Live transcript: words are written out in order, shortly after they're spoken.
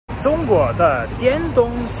中国的电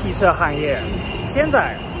动汽车行业现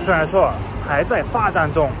在虽然说还在发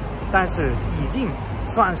展中，但是已经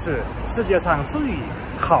算是世界上最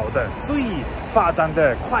好的、最发展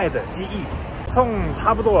的快的机翼。从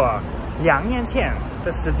差不多2年前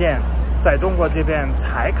的时间，在中国这边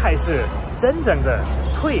才开始真正的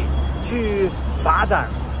去发展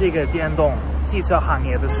这个电动汽车行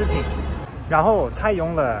业的事情，然后才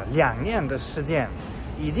用了2年的时间，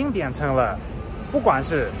已经变成了不管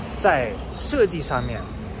是在设计上面、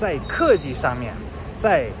在科技上面、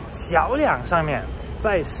在销量上面、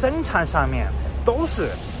在生产上面都是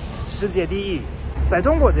世界第一。在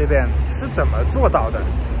中国这边是怎么做到的？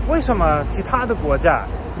为什么其他的国家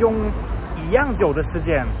用一样久的时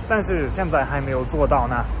间，但是现在还没有做到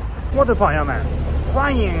呢？我的朋友们，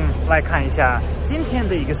欢迎来看一下今天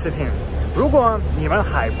的一个视频。如果你们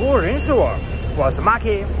还不认识我，我是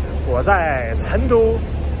Marky， 我在成都。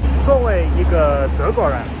作为一个德国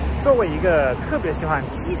人，作为一个特别喜欢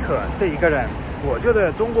汽车的一个人，我觉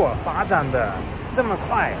得中国发展的这么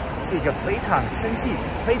快是一个非常神奇、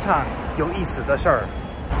非常有意思的事儿。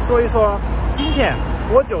所以说，今天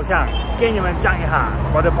我就想给你们讲一下，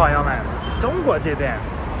我的朋友们，中国这边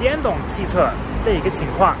电动汽车的一个情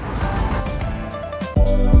况。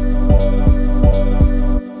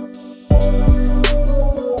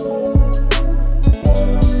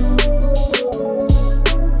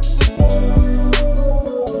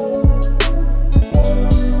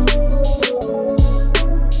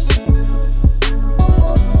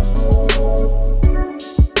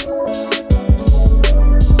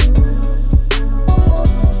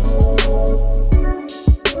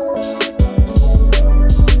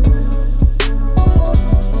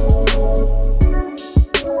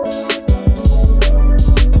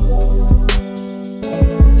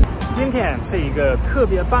是一个特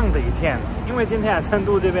别棒的一天，因为今天成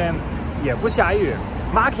都这边也不下雨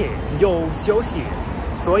 ，Marky 有休息，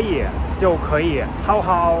所以就可以好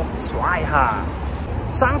好耍一下。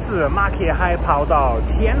上次 Marky 还跑到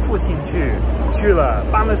天府新区去了，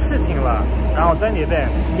办了事情了，然后在那边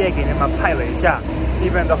也给你们拍了一下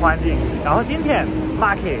那边的环境。然后今天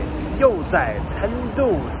Marky 又在成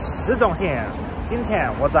都市中心，今天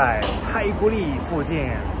我在太古里附近。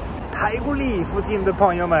太古里附近的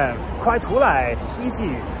朋友们，快出来一起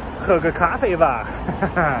喝个咖啡吧！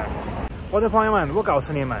我的朋友们，我告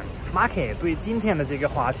诉你们 ，Marky 对今天的这个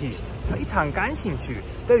话题非常感兴趣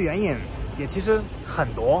的原因也其实很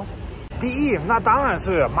多。第一，那当然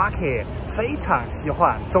是 Marky 非常喜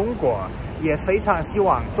欢中国，也非常希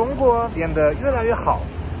望中国变得越来越好，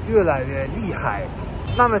越来越厉害。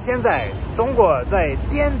那么现在中国在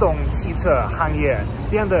电动汽车行业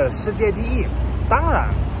变得世界第一，当然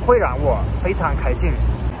会让我非常开心。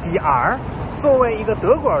第二，作为一个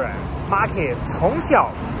德国人 ，Marky 从小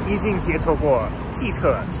已经接触过汽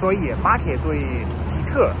车，所以 Marky 对汽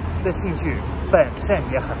车的兴趣本身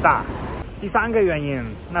也很大。第三个原因，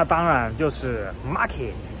那当然就是 Marky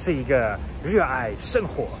是一个热爱生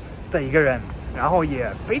活的一个人，然后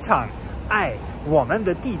也非常爱我们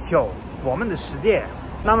的地球、我们的世界。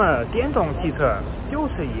那么电动汽车就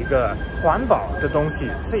是一个环保的东西，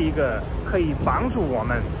是一个可以帮助我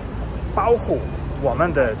们保护我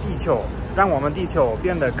们的地球，让我们地球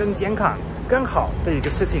变得更健康、更好的一个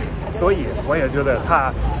事情。所以我也觉得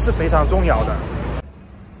它是非常重要的。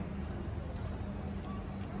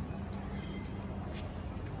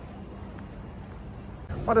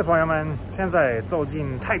我的朋友们，现在走进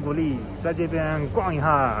太古里，在这边逛一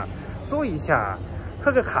下、坐一下、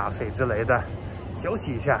喝个咖啡之类的。休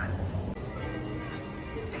息一下。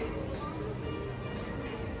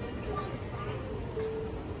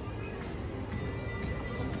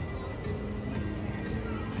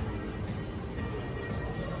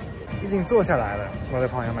已经坐下来了，我的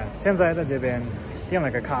朋友们。现在在这边点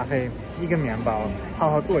了个咖啡，一个面包，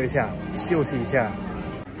好好坐一下，休息一下。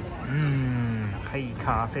黑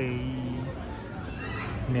咖啡、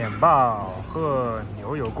面包和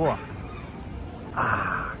牛油果。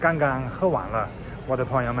刚刚喝完了，我的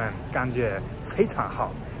朋友们，感觉非常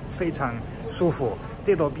好，非常舒服，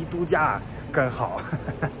这都比度假更好。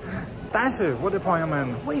但是我的朋友们，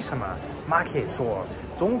为什么 Marky 说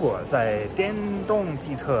中国在电动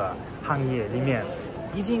汽车行业里面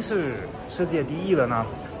已经是世界第一了呢？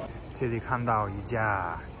这里看到一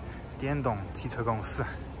家电动汽车公司，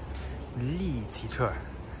力汽车，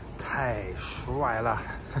太帅了。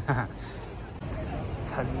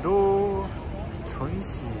成都春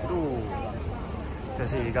熙路，这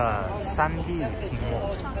是一个3D 屏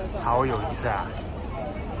幕，好有意思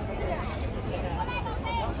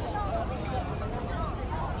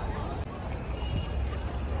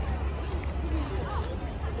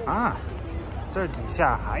啊！这底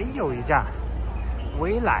下还有一架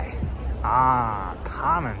蔚来啊，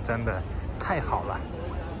他们真的太好了。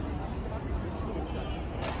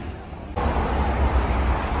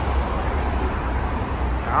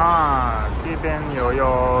啊，这边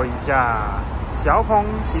有一架小鹏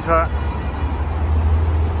汽车。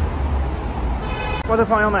我的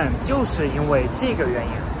朋友们，就是因为这个原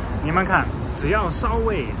因，你们看，只要稍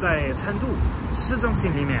微在成都市中心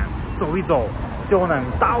里面走一走，就能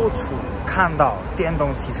到处看到电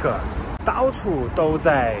动汽车，到处都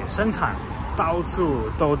在生产，到处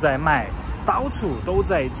都在卖，到处都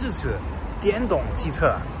在支持电动汽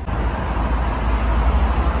车。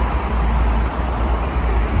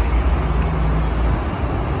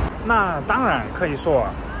那当然可以说，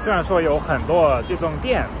虽然说有很多这种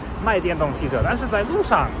店卖电动汽车，但是在路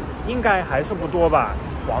上应该还是不多吧。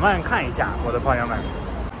我们看一下，我的朋友们。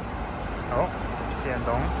哦，电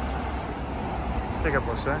动，这个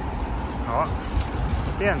不是。哦，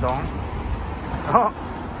电动。哦，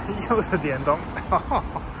又是电动。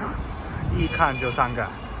一看就3个。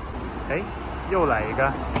哎，又来一个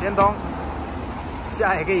电动。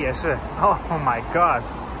下一个也是。Oh my god！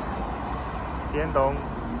 电动。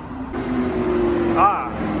啊，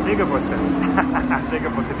这个不是，这个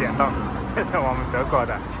不是电动，这是我们德国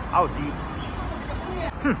的奥迪。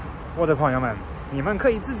哼，我的朋友们，你们可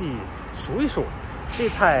以自己数一数，这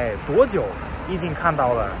才多久已经看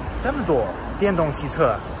到了这么多电动汽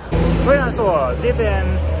车。虽然说这边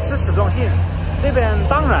是市中心，这边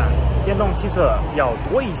当然电动汽车要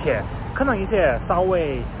多一些，可能一些稍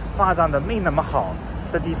微发展的没那么好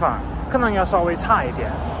的地方，可能要稍微差一点，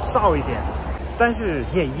少一点。但是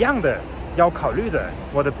也一样的要考虑的，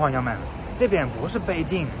我的朋友们，这边不是北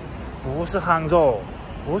京，不是杭州，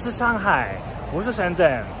不是上海，不是深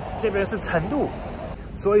圳，这边是成都。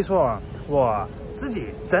所以说我自己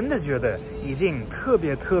真的觉得已经特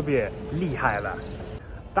别厉害了。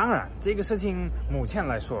当然这个事情目前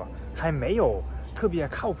来说还没有特别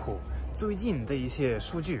靠谱最近的一些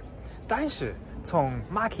数据，但是从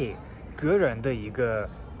Market 个人的一个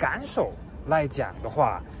感受来讲的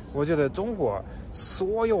话，我觉得中国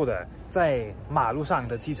所有的在马路上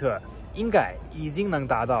的汽车应该已经能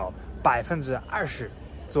达到20%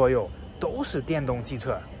左右都是电动汽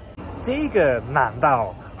车。这个难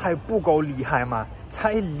道还不够厉害吗？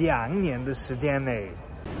才2年的时间内。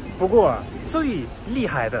不过最厉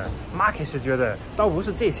害的 Market 是觉得倒不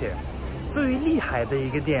是这些，最厉害的一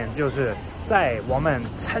个点就是在我们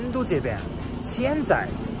成都这边，现在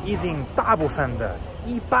已经大部分的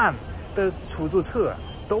一半的出租车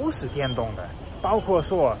都是电动的，包括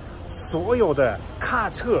说所有的卡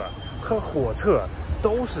车和火车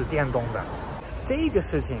都是电动的。这个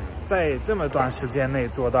事情在这么短时间内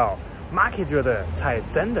做到， Market 觉得才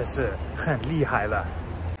真的是很厉害了。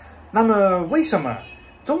那么为什么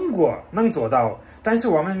中国能做到，但是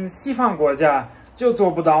我们西方国家就做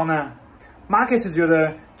不到呢？ Market 是觉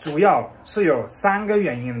得主要是有3个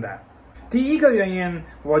原因的。第一个原因，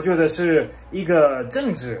我觉得是一个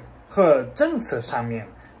政治和政策上面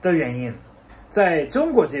的原因。在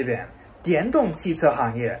中国这边，电动汽车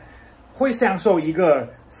行业会享受一个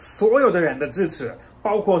所有的人的支持，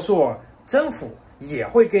包括说政府也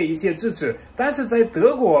会给一些支持，但是在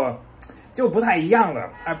德国就不太一样了，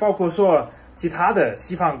包括说其他的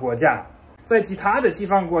西方国家，在其他的西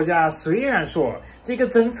方国家，虽然说这个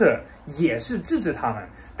政策也是支持他们，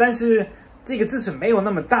但是这个支持没有那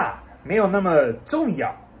么大，没有那么重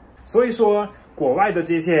要，所以说国外的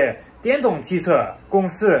这些电动汽车公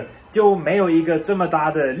司就没有一个这么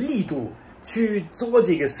大的力度去做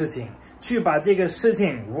这个事情，去把这个事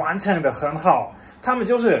情完成得很好，他们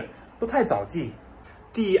就是不太着急。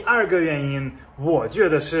第二个原因，我觉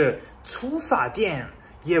得是出发点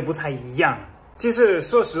也不太一样。其实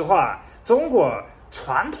说实话，中国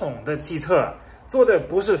传统的汽车做的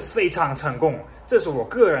不是非常成功，这是我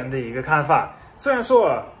个人的一个看法。虽然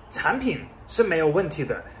说产品是没有问题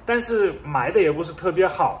的，但是买的也不是特别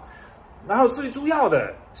好。然后最主要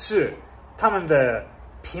的是他们的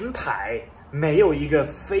品牌没有一个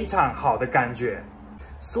非常好的感觉。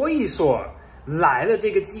所以说来了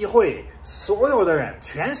这个机会，所有的人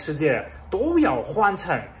全世界都要换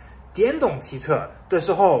成电动汽车的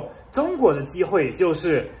时候，中国的机会就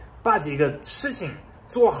是把这个事情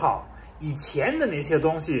做好，以前的那些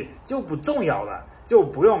东西就不重要了，就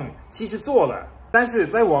不用继续做了。但是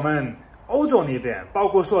在我们欧洲那边，包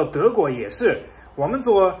括说德国也是，我们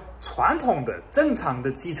做传统的正常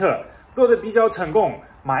的汽车做的比较成功，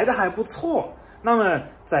卖的还不错。那么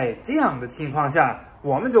在这样的情况下，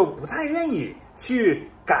我们就不太愿意去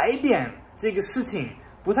改变这个事情，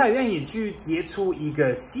不太愿意去接触一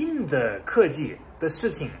个新的科技的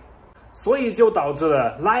事情。所以就导致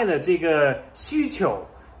了来了这个需求，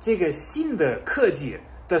这个新的科技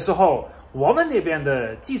的时候，我们那边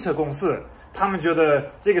的汽车公司，他们觉得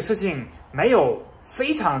这个事情没有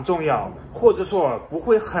非常重要，或者说不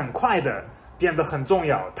会很快的变得很重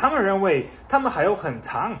要。他们认为他们还有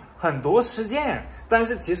很多时间，但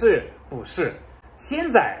是其实不是。现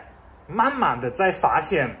在慢慢的在发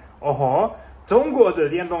现，中国的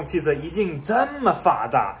电动汽车已经这么发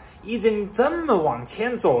达，已经这么往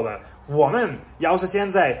前走了。我们要是现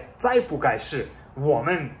在再不改势，我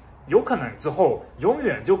们有可能之后永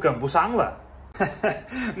远就跟不上了。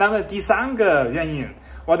那么第三个原因，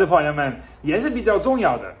我的朋友们也是比较重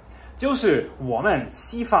要的，就是我们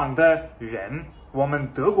西方的人，我们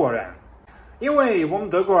德国人，因为我们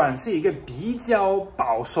德国人是一个比较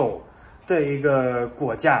保守的一个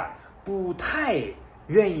国家，不太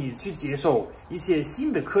愿意去接受一些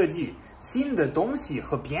新的科技、新的东西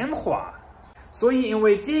和变化。所以因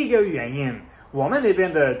为这个原因，我们那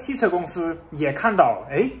边的汽车公司也看到，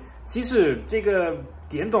其实这个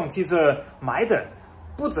电动汽车卖的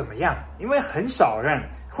不怎么样，因为很少人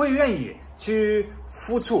会愿意去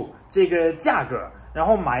付出这个价格，然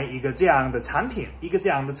后买一个这样的产品，一个这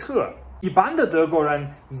样的车。一般的德国人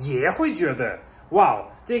也会觉得，哇，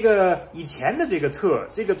这个以前的这个车，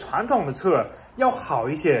这个传统的车要好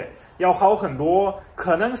一些，要好很多，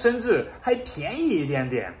可能甚至还便宜一点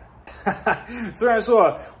点。虽然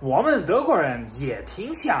说我们德国人也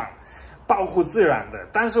挺想保护自然的，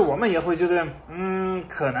但是我们也会觉得，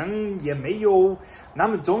可能也没有那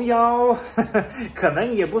么重要，可能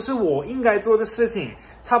也不是我应该做的事情，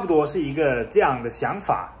差不多是一个这样的想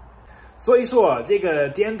法。所以说，这个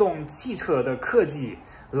电动汽车的科技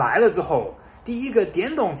来了之后，第一个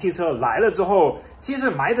电动汽车来了之后，其实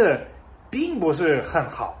卖的并不是很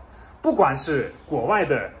好，不管是国外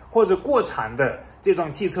的或者国产的这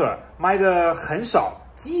种汽车卖的很少，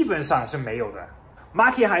基本上是没有的。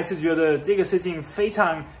Marky 还是觉得这个事情非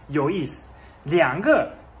常有意思，两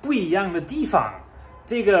个不一样的地方，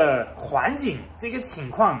这个环境、这个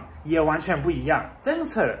情况也完全不一样，政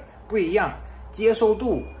策不一样，接受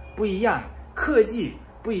度不一样，科技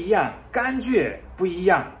不一样，感觉不一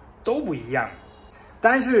样，都不一样。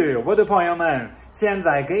但是我的朋友们，现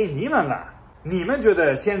在给你们了，你们觉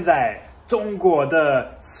得现在中国的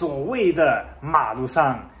所谓的马路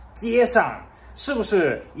上、街上，是不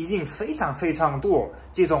是已经非常非常多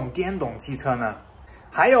这种电动汽车呢？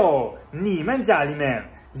还有你们家里面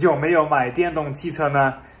有没有买电动汽车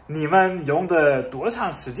呢？你们用的多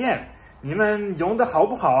长时间？你们用的好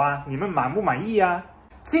不好啊？你们满不满意啊？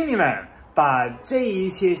请你们把这一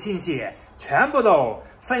些信息全部都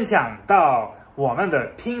分享到我们的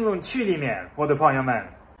评论区里面，我的朋友们。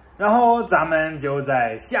然后咱们就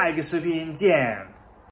在下一个视频见。